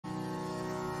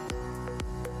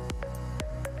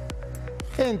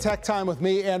In Tech Time with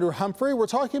me, Andrew Humphrey, we're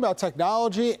talking about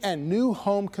technology and new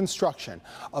home construction.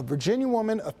 A Virginia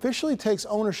woman officially takes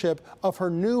ownership of her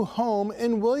new home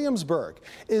in Williamsburg.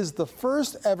 It is the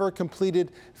first ever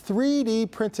completed 3D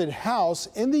printed house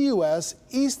in the U.S.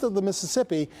 east of the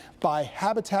Mississippi by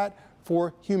Habitat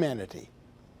for Humanity.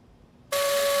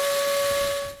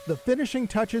 The finishing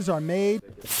touches are made.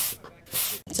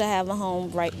 To have a home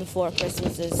right before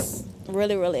Christmas is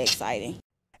really exciting.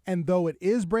 And though it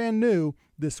is brand new,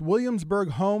 this Williamsburg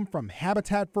home from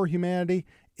Habitat for Humanity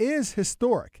is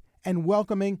historic and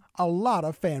welcoming a lot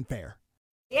of fanfare.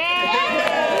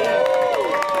 Yeah!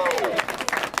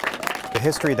 The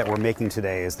history that we're making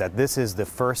today is that this is the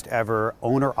first ever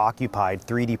owner-occupied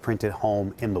 3D printed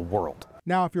home in the world.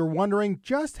 Now, if you're wondering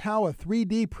just how a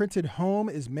 3D printed home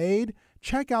is made,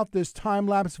 check out this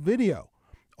time-lapse video.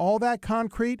 All that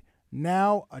concrete,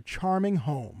 now a charming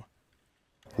home.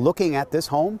 Looking at this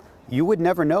home, you would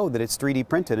never know that it's 3D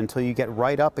printed until you get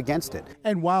right up against it.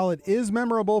 And while it is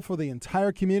memorable for the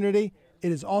entire community,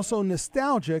 it is also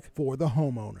nostalgic for the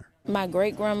homeowner. My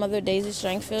great-grandmother, Daisy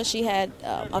Strangfield, she had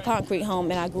a concrete home,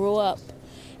 and I grew up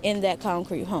in that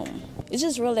concrete home. It's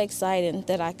just really exciting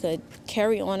that I could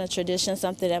carry on a tradition,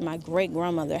 something that my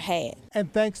great-grandmother had.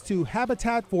 And thanks to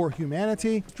Habitat for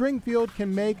Humanity, Stringfield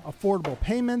can make affordable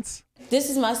payments. This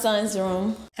is my son's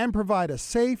room. And provide a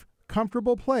safe,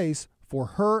 comfortable place for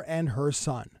her and her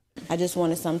son. I just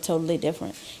wanted something totally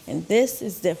different, and this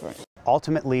is different.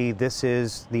 Ultimately, this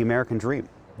is the American dream.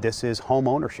 This is home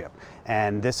ownership,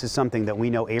 and this is something that we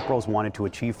know April's wanted to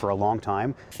achieve for a long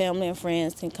time. Family and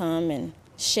friends can come and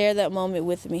share that moment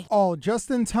with me. All just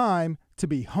in time to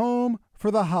be home for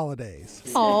the holidays.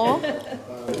 Aw,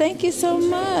 thank you so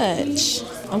much.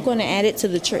 I'm going to add it to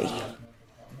the tree.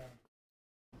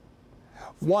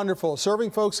 Wonderful, serving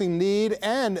folks in need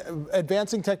and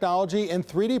advancing technology in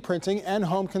 3D printing and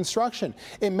home construction.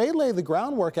 It may lay the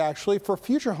groundwork actually for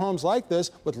future homes like this,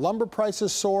 with lumber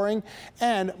prices soaring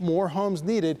and more homes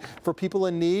needed for people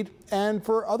in need and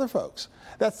for other folks.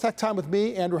 That's Tech Time with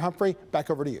me, Andrew Humphrey. Back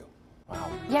over to you.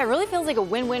 Wow. Yeah, it really feels like a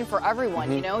win-win for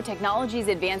everyone. You know, technology is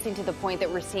advancing to the point that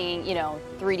we're seeing,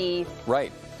 3D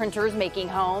printers making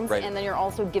homes, and then you're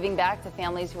also giving back to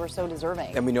families who are so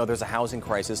deserving. And we know there's a housing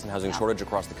crisis and housing shortage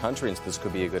across the country, and so this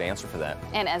could be a good answer for that.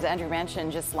 And as Andrew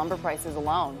mentioned, just lumber prices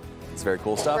alone. It's very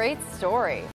cool stuff. Great story.